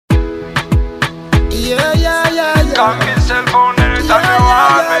Call me cell phone anytime you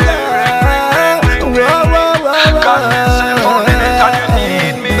want me. Ring. Call me cell phone anytime you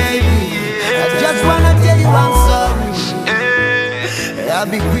need me. I just wanna tell you I'm sorry. I'll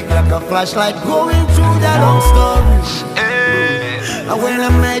be quick like a flashlight going through that long story. And when I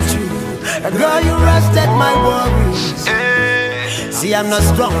met you, girl, you rested my worries. See, I'm not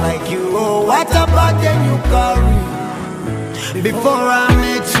strong like you. Oh, what about them you carry? Before I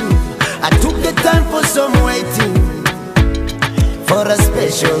met you, I took the time for some waiting, for a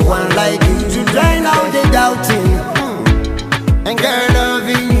special one like you to drain out the doubting. And girl,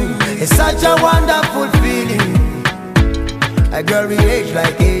 loving you is such a wonderful feeling. A girl, we age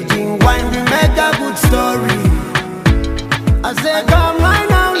like aging wine, we make a good story. I say, come right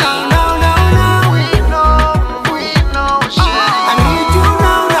now.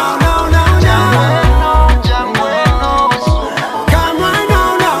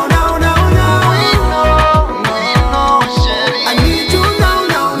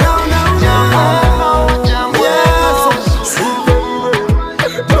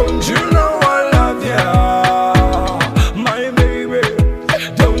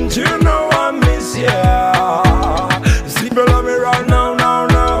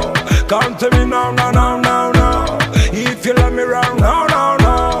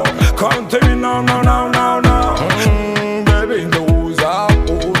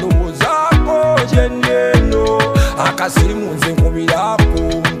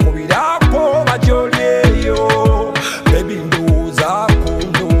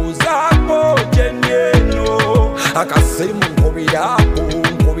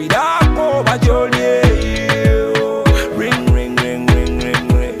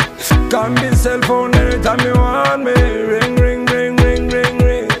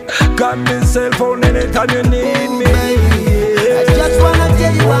 Cell phone anytime you need me. I just wanna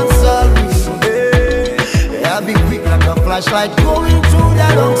tell you I'm sorry. I'll be quick like a flashlight going through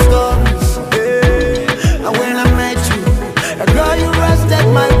that long stories. And when I met you, girl, you rested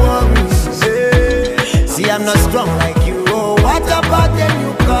my worries. See, I'm not strong like you. Oh, what about them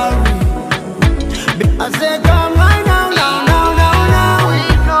you carry? I say, come right now.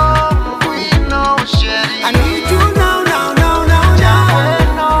 We know, Sherry. I need you now.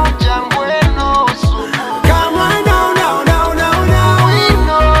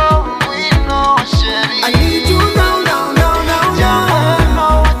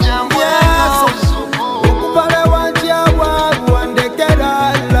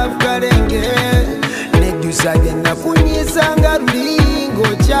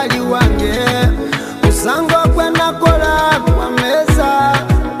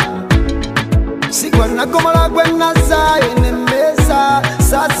 Nakomola gwena saye nemesa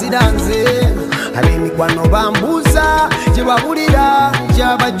sasidanze abemi kwano bambuza jebabulira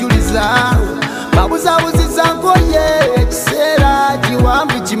jabajuliza babuza buziza nkoye ekiseera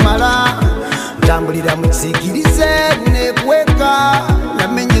kiwambi kimala tambulira mukisikirize nekweka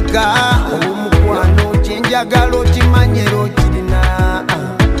namenyeka omukwano kyenjagalo kimanyero kirina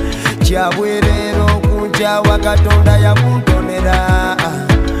kyabwerero kunjawa Katonda yakuntonera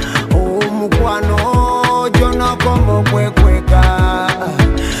omukwano jona como kwekweka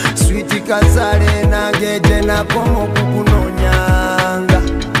sweet kazale nangeje na como kukunonyanga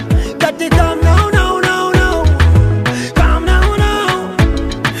kati come now come now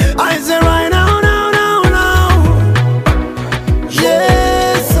I say right now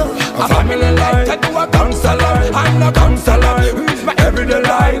yes a family life I do a gangster life I'm a gangster life it's my everyday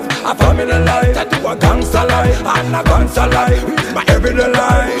life a family life I do a gangster life I'm a gangster life it's my everyday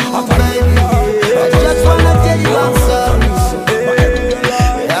life a family life. I just wanna tell you I'm sorry.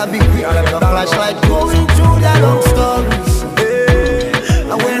 I'll be quick like a flashlight going through that long stories.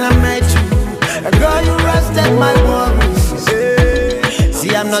 And when I met you, girl, you rested my worries.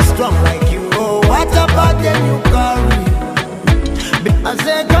 See, I'm not strong like you. Oh, what about them you carry? I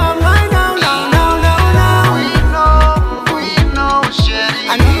said,